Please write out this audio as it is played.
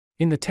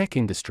In the tech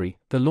industry,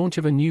 the launch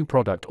of a new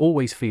product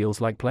always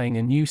feels like playing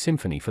a new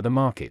symphony for the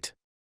market.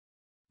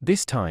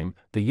 This time,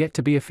 the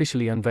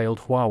yet-to-be-officially-unveiled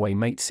Huawei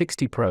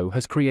Mate60 Pro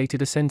has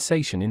created a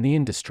sensation in the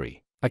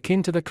industry,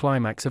 akin to the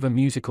climax of a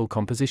musical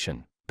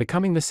composition,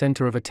 becoming the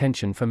center of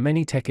attention for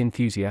many tech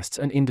enthusiasts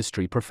and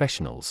industry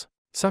professionals.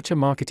 Such a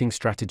marketing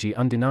strategy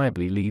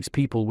undeniably leaves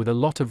people with a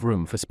lot of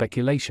room for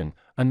speculation,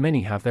 and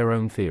many have their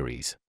own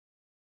theories.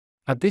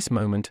 At this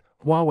moment,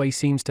 Huawei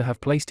seems to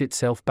have placed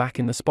itself back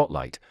in the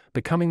spotlight,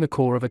 becoming the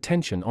core of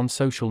attention on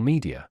social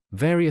media,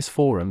 various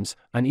forums,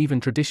 and even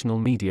traditional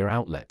media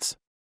outlets.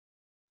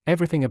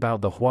 Everything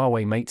about the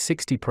Huawei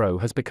Mate60 Pro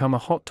has become a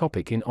hot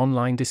topic in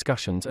online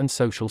discussions and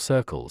social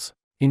circles.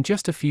 In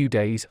just a few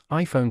days,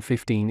 iPhone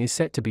 15 is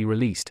set to be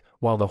released,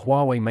 while the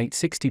Huawei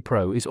Mate60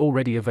 Pro is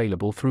already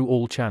available through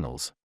all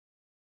channels.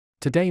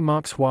 Today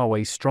marks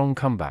Huawei's strong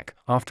comeback,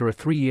 after a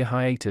 3-year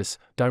hiatus,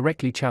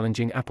 directly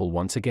challenging Apple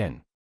once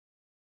again.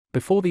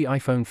 Before the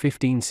iPhone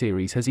 15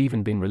 series has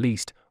even been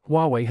released,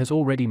 Huawei has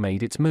already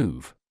made its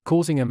move,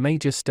 causing a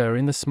major stir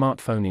in the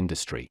smartphone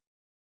industry.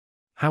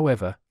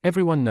 However,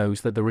 everyone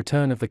knows that the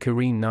return of the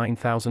Kirin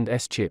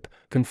 9000S chip,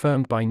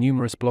 confirmed by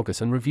numerous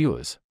bloggers and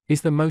reviewers,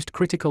 is the most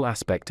critical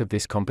aspect of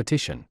this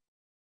competition.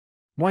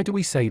 Why do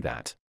we say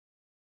that?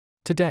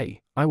 Today,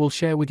 I will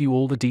share with you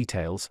all the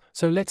details,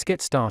 so let's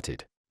get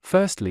started.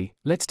 Firstly,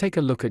 let's take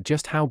a look at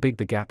just how big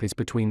the gap is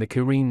between the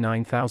Kirin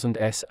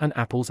 9000S and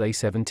Apple's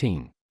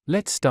A17.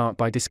 Let's start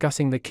by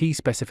discussing the key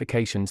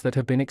specifications that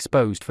have been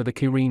exposed for the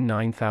Kirin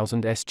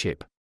 9000S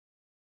chip.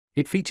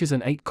 It features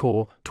an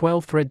 8-core,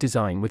 12-thread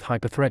design with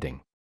hyperthreading.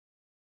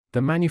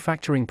 The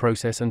manufacturing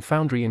process and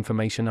foundry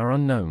information are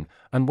unknown,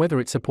 and whether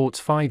it supports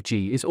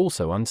 5G is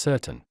also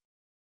uncertain.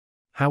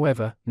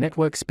 However,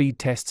 network speed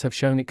tests have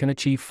shown it can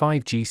achieve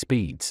 5G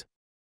speeds.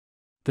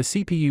 The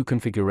CPU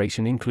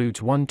configuration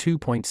includes one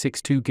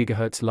 2.62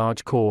 GHz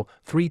large core,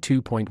 3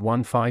 2.15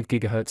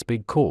 GHz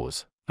big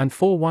cores, and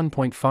 4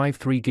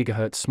 1.53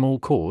 GHz small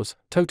cores,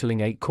 totaling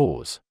 8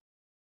 cores.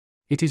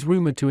 It is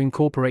rumored to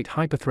incorporate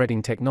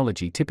hyperthreading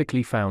technology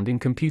typically found in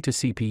computer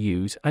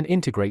CPUs and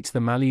integrates the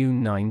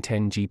Maliun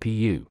 910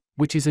 GPU,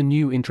 which is a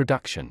new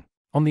introduction.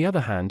 On the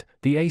other hand,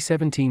 the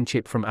A17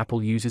 chip from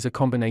Apple uses a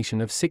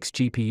combination of 6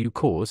 GPU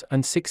cores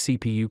and 6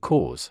 CPU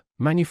cores,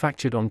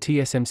 manufactured on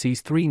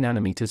TSMC's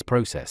 3nm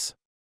process.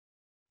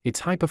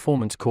 Its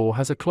high-performance core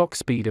has a clock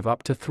speed of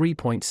up to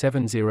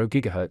 3.70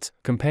 GHz,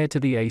 compared to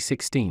the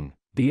A16.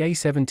 The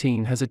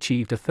A17 has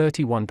achieved a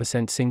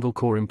 31%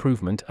 single-core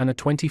improvement and a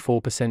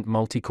 24%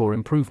 multi-core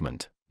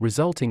improvement,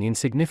 resulting in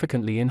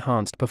significantly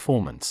enhanced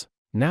performance.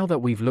 Now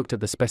that we've looked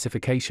at the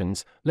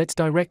specifications, let's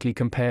directly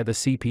compare the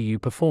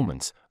CPU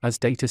performance, as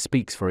data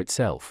speaks for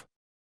itself.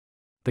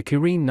 The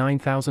Kirin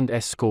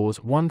 9000S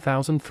scores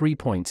 1,003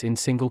 points in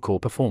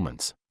single-core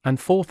performance, and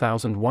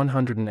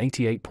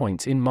 4,188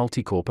 points in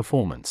multi-core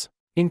performance.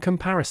 In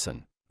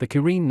comparison, the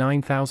Kirin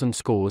 9000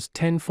 scores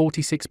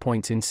 1,046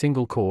 points in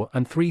single-core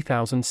and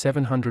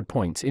 3,700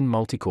 points in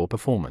multi-core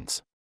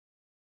performance.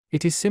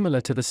 It is similar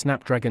to the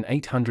Snapdragon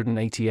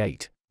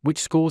 888, which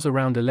scores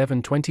around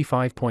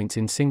 1,125 points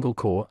in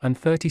single-core and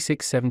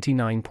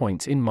 3,679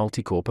 points in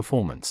multi-core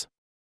performance.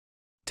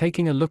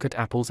 Taking a look at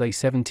Apple's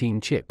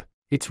A17 chip,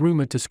 it's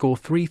rumored to score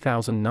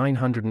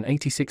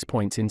 3,986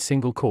 points in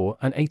single-core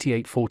and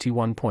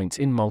 8,841 points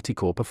in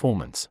multi-core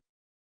performance.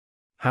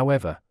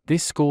 However,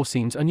 this score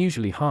seems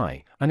unusually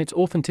high, and its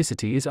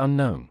authenticity is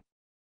unknown.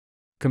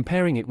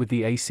 Comparing it with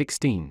the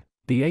A16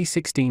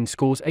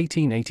 scores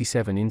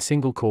 1887 in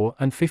single-core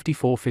and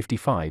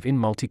 5455 in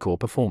multi-core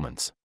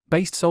performance.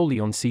 Based solely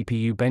on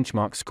CPU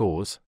benchmark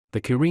scores, the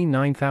Kirin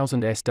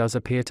 9000S does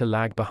appear to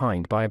lag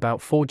behind by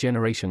about 4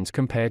 generations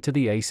compared to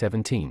the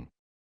A17.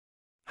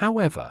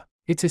 However,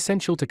 it's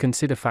essential to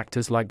consider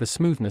factors like the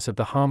smoothness of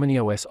the Harmony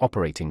OS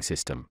operating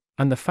system,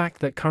 and the fact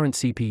that current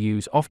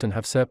CPUs often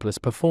have surplus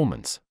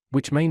performance,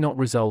 which may not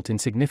result in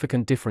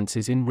significant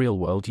differences in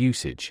real-world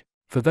usage.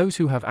 For those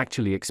who have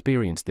actually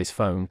experienced this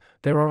phone,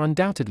 there are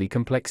undoubtedly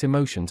complex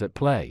emotions at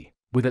play,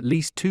 with at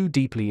least 2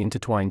 deeply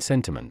intertwined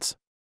sentiments.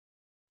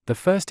 The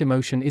first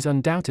emotion is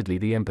undoubtedly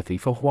the empathy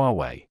for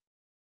Huawei.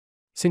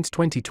 Since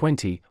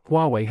 2020,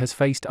 Huawei has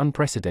faced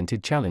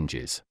unprecedented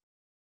challenges.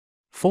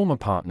 Former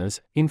partners,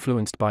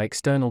 influenced by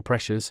external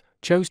pressures,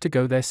 chose to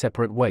go their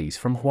separate ways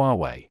from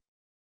Huawei.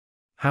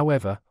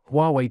 However,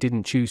 Huawei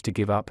didn't choose to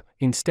give up.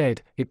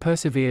 Instead, it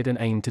persevered and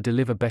aimed to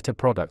deliver better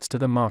products to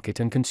the market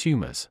and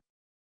consumers.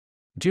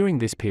 During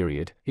this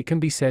period, it can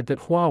be said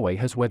that Huawei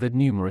has weathered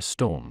numerous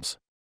storms.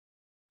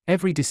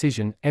 Every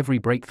decision, every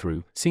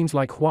breakthrough, seems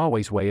like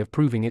Huawei's way of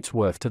proving its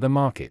worth to the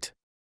market.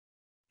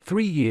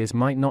 3 years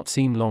might not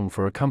seem long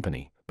for a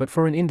company, but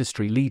for an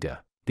industry leader,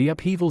 the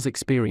upheavals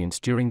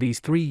experienced during these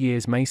 3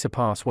 years may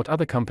surpass what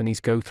other companies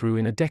go through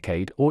in a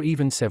decade or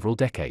even several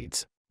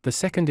decades. The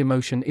second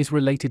emotion is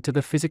related to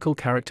the physical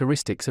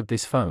characteristics of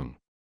this phone.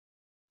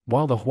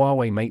 While the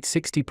Huawei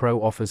Mate60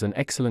 Pro offers an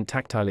excellent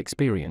tactile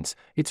experience,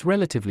 its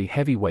relatively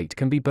heavy weight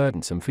can be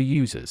burdensome for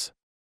users.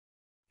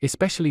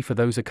 Especially for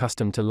those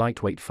accustomed to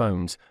lightweight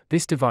phones,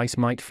 this device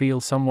might feel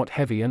somewhat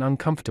heavy and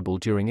uncomfortable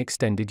during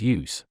extended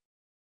use.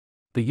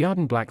 The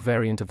Yarden Black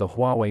variant of the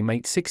Huawei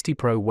Mate60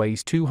 Pro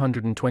weighs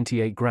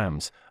 228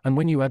 grams, and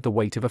when you add the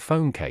weight of a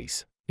phone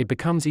case, it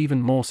becomes even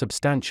more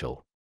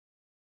substantial.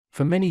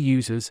 For many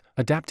users,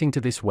 adapting to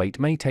this weight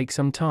may take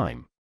some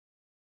time.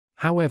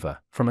 However,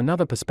 from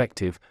another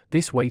perspective,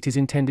 this weight is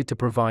intended to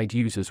provide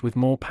users with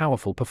more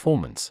powerful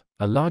performance,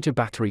 a larger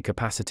battery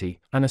capacity,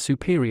 and a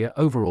superior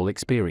overall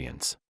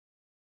experience.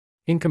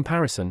 In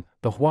comparison,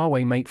 the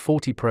Huawei Mate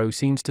 40 Pro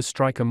seems to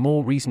strike a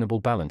more reasonable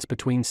balance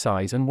between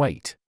size and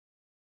weight.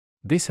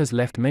 This has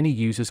left many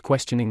users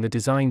questioning the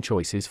design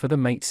choices for the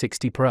Mate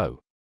 60 Pro.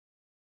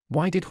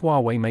 Why did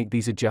Huawei make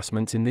these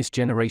adjustments in this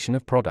generation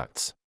of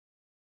products?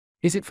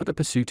 Is it for the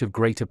pursuit of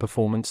greater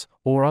performance,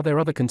 or are there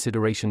other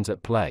considerations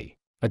at play?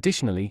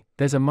 Additionally,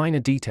 there's a minor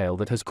detail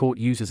that has caught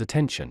users'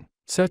 attention.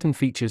 Certain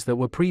features that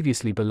were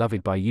previously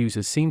beloved by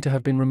users seem to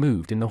have been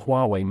removed in the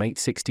Huawei Mate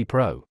 60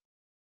 Pro.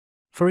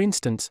 For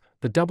instance,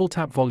 the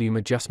double-tap volume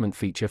adjustment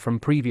feature from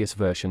previous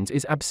versions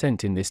is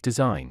absent in this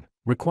design,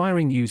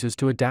 requiring users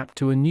to adapt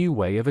to a new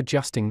way of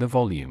adjusting the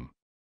volume.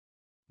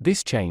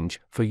 This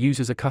change, for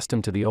users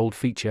accustomed to the old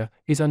feature,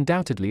 is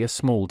undoubtedly a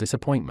small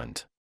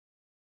disappointment.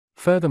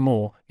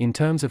 Furthermore, in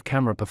terms of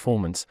camera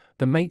performance,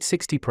 the Mate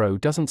 60 Pro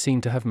doesn't seem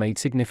to have made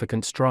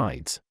significant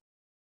strides.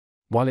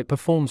 While it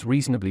performs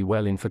reasonably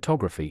well in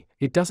photography,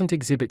 it doesn't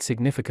exhibit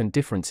significant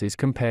differences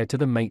compared to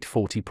the Mate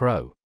 40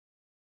 Pro.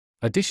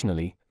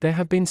 Additionally, there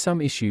have been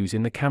some issues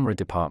in the camera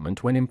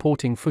department when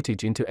importing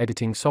footage into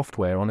editing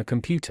software on a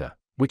computer,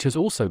 which has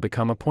also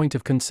become a point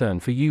of concern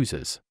for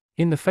users.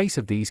 In the face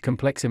of these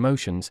complex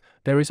emotions,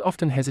 there is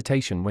often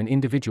hesitation when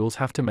individuals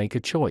have to make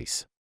a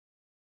choice.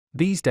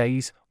 These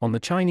days, on the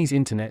Chinese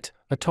internet,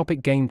 a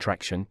topic gained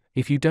traction.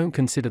 If you don't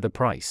consider the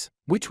price,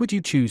 which would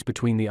you choose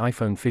between the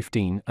iPhone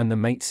 15 and the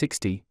Mate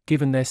 60,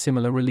 given their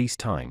similar release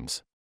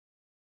times?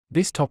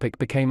 This topic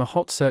became a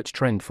hot search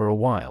trend for a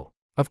while.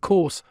 Of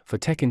course, for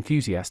tech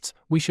enthusiasts,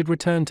 we should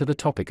return to the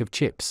topic of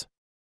chips.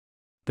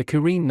 The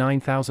Kirin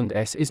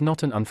 9000S is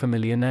not an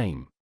unfamiliar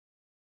name.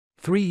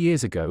 3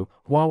 years ago,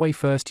 Huawei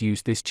first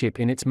used this chip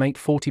in its Mate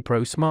 40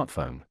 Pro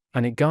smartphone,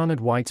 and it garnered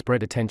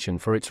widespread attention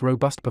for its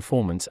robust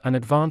performance and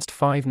advanced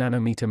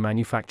 5nm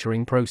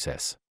manufacturing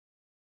process.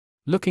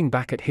 Looking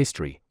back at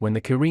history, when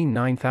the Kirin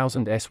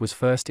 9000S was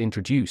first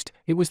introduced,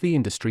 it was the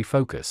industry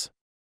focus.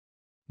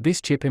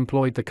 This chip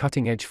employed the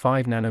cutting-edge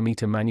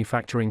 5nm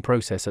manufacturing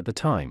process at the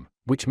time,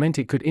 which meant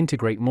it could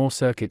integrate more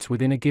circuits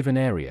within a given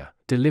area,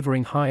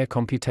 delivering higher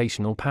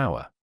computational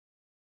power.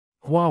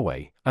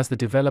 Huawei, as the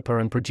developer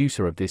and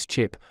producer of this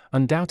chip,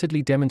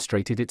 undoubtedly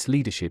demonstrated its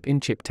leadership in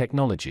chip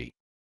technology.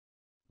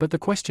 But the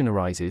question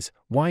arises,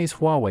 why is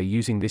Huawei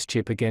using this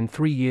chip again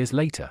 3 years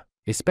later,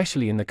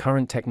 especially in the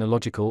current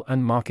technological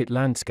and market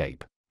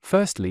landscape?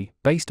 Firstly,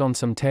 based on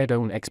some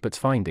teardown experts'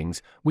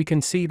 findings, we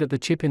can see that the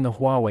chip in the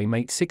Huawei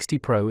Mate 60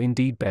 Pro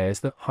indeed bears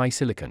the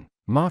HiSilicon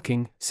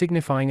marking,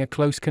 signifying a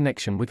close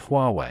connection with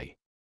Huawei.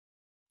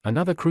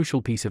 Another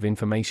crucial piece of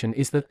information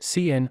is the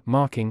CN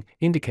marking,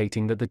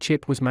 indicating that the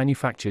chip was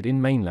manufactured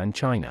in mainland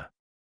China.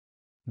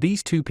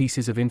 These two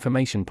pieces of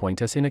information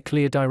point us in a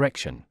clear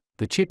direction.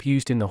 The chip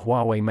used in the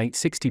Huawei Mate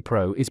 60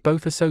 Pro is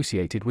both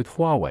associated with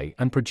Huawei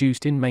and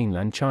produced in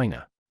mainland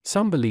China.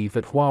 Some believe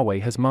that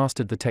Huawei has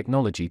mastered the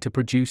technology to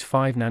produce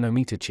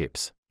 5nm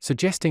chips,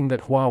 suggesting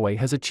that Huawei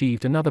has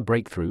achieved another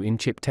breakthrough in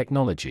chip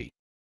technology.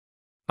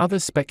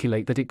 Others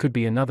speculate that it could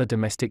be another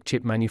domestic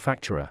chip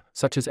manufacturer,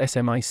 such as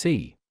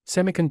SMIC,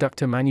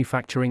 Semiconductor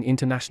Manufacturing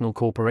International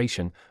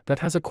Corporation, that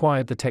has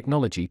acquired the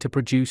technology to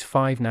produce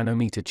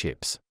 5nm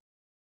chips.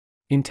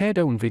 In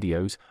teardown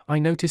videos, I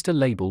noticed a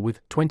label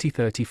with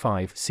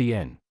 2035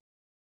 CN.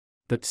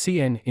 That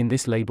CN in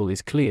this label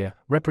is clear,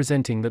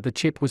 representing that the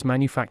chip was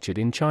manufactured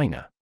in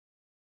China.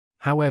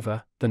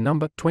 However, the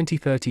number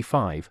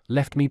 2035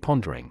 left me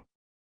pondering.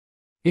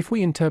 If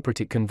we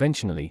interpret it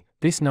conventionally,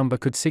 this number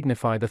could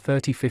signify the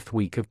 35th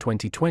week of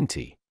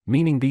 2020,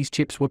 meaning these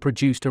chips were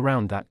produced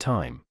around that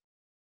time.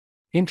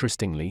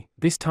 Interestingly,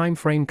 this time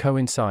frame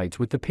coincides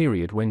with the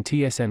period when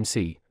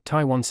TSMC,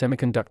 Taiwan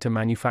Semiconductor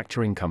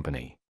Manufacturing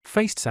Company,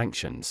 faced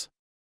sanctions.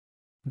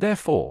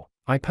 Therefore,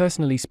 I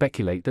personally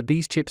speculate that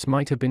these chips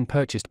might have been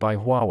purchased by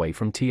Huawei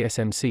from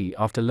TSMC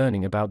after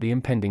learning about the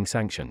impending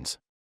sanctions.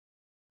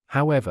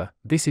 However,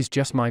 this is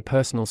just my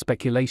personal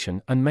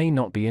speculation and may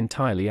not be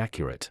entirely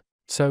accurate.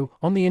 So,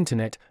 on the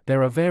internet,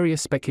 there are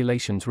various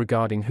speculations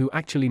regarding who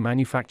actually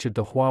manufactured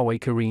the Huawei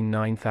Kirin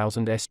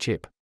 9000S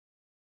chip.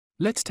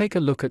 Let's take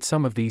a look at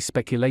some of these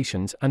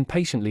speculations and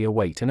patiently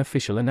await an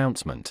official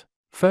announcement.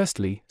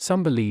 Firstly,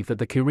 some believe that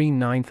the Kirin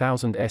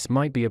 9000S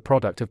might be a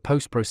product of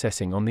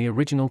post-processing on the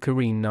original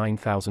Kirin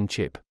 9000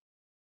 chip.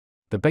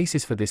 The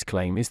basis for this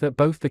claim is that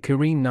both the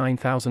Kirin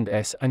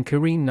 9000S and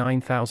Kirin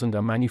 9000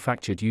 are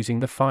manufactured using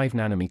the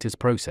 5nm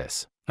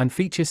process, and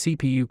feature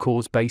CPU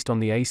cores based on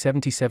the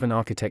A17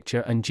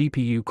 architecture and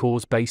GPU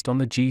cores based on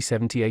the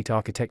G78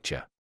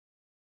 architecture.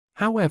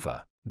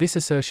 However, this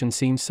assertion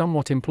seems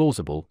somewhat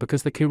implausible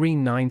because the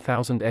Kirin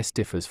 9000S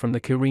differs from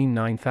the Kirin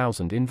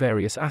 9000 in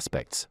various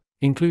aspects,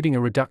 including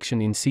a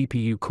reduction in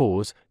CPU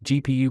cores,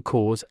 GPU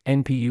cores,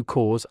 NPU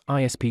cores,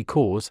 ISP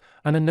cores,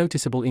 and a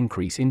noticeable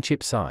increase in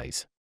chip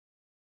size.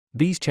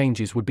 These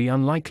changes would be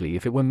unlikely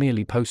if it were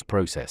merely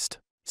post-processed.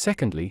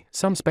 Secondly,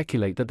 some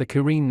speculate that the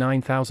Kirin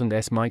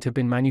 9000S might have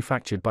been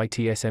manufactured by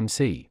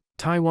TSMC,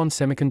 Taiwan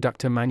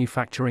Semiconductor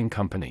Manufacturing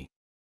Company.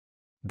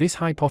 This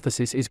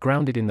hypothesis is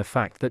grounded in the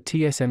fact that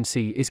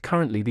TSMC is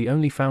currently the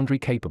only foundry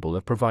capable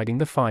of providing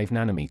the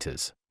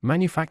 5nm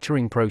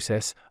manufacturing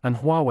process, and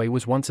Huawei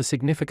was once a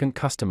significant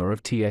customer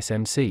of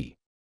TSMC.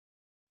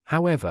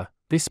 However,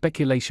 this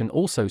speculation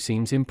also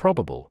seems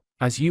improbable,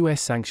 as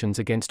US sanctions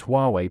against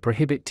Huawei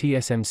prohibit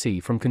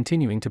TSMC from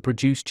continuing to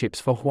produce chips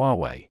for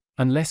Huawei,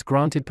 unless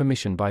granted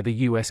permission by the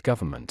US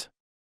government.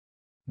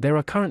 There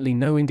are currently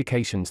no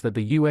indications that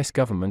the US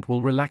government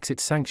will relax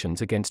its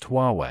sanctions against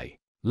Huawei.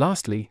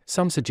 Lastly,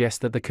 some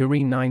suggest that the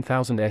Kirin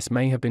 9000S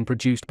may have been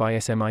produced by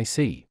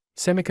SMIC,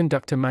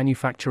 Semiconductor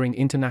Manufacturing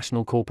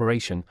International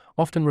Corporation,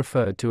 often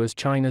referred to as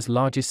China's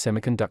largest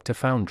semiconductor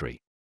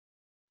foundry.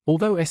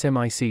 Although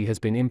SMIC has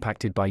been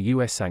impacted by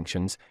US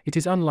sanctions, it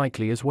is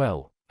unlikely as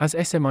well, as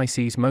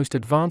SMIC's most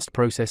advanced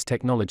process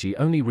technology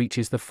only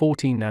reaches the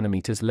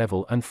 14nm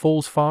level and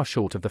falls far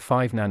short of the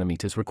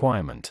 5nm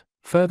requirement.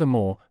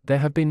 Furthermore, there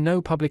have been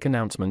no public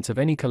announcements of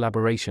any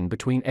collaboration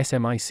between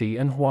SMIC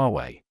and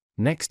Huawei.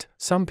 Next,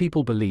 some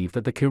people believe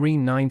that the Kirin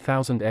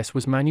 9000S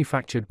was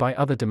manufactured by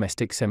other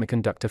domestic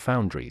semiconductor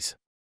foundries.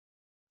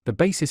 The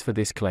basis for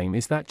this claim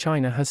is that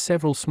China has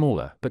several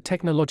smaller but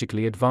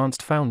technologically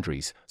advanced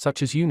foundries,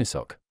 such as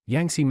Unisoc,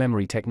 Yangtze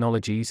Memory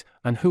Technologies,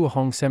 and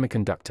Huahong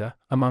Semiconductor,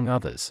 among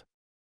others.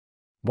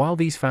 While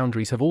these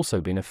foundries have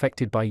also been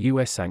affected by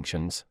US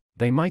sanctions,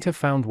 they might have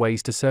found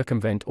ways to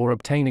circumvent or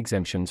obtain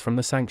exemptions from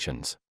the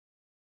sanctions.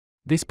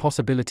 This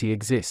possibility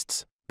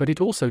exists, but it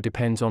also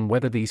depends on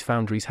whether these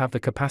foundries have the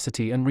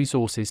capacity and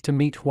resources to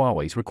meet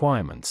Huawei's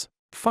requirements.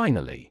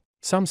 Finally,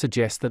 some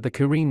suggest that the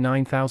Kirin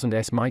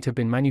 9000S might have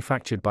been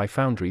manufactured by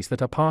foundries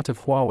that are part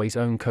of Huawei's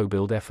own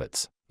co-build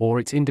efforts, or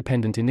its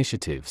independent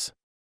initiatives.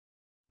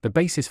 The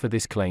basis for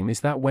this claim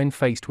is that when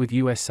faced with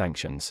US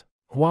sanctions,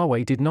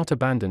 Huawei did not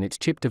abandon its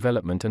chip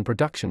development and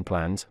production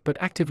plans but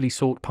actively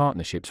sought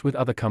partnerships with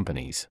other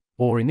companies,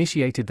 or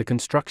initiated the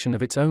construction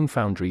of its own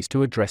foundries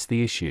to address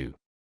the issue.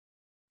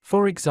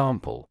 For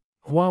example,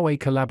 Huawei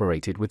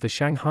collaborated with the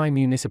Shanghai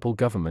municipal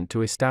government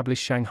to establish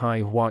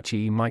Shanghai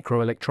Huaqi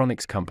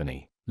Microelectronics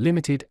Company,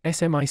 Limited,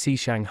 SMIC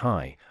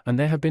Shanghai, and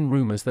there have been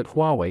rumors that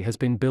Huawei has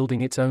been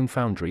building its own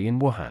foundry in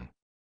Wuhan.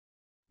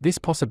 This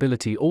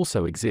possibility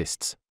also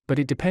exists, but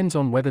it depends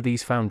on whether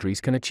these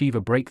foundries can achieve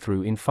a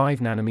breakthrough in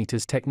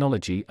 5nm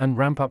technology and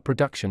ramp up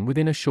production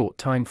within a short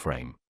time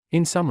frame.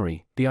 In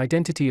summary, the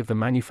identity of the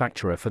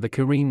manufacturer for the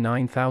Kirin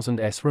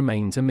 9000S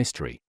remains a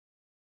mystery.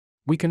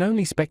 We can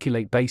only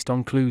speculate based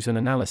on clues and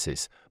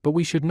analysis, but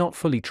we should not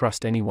fully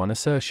trust any one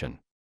assertion.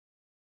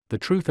 The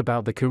truth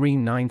about the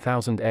Kirin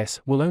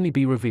 9000S will only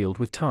be revealed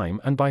with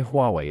time and by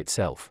Huawei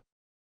itself.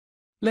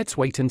 Let's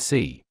wait and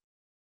see.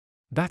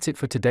 That's it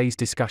for today's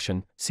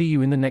discussion. See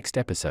you in the next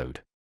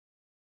episode.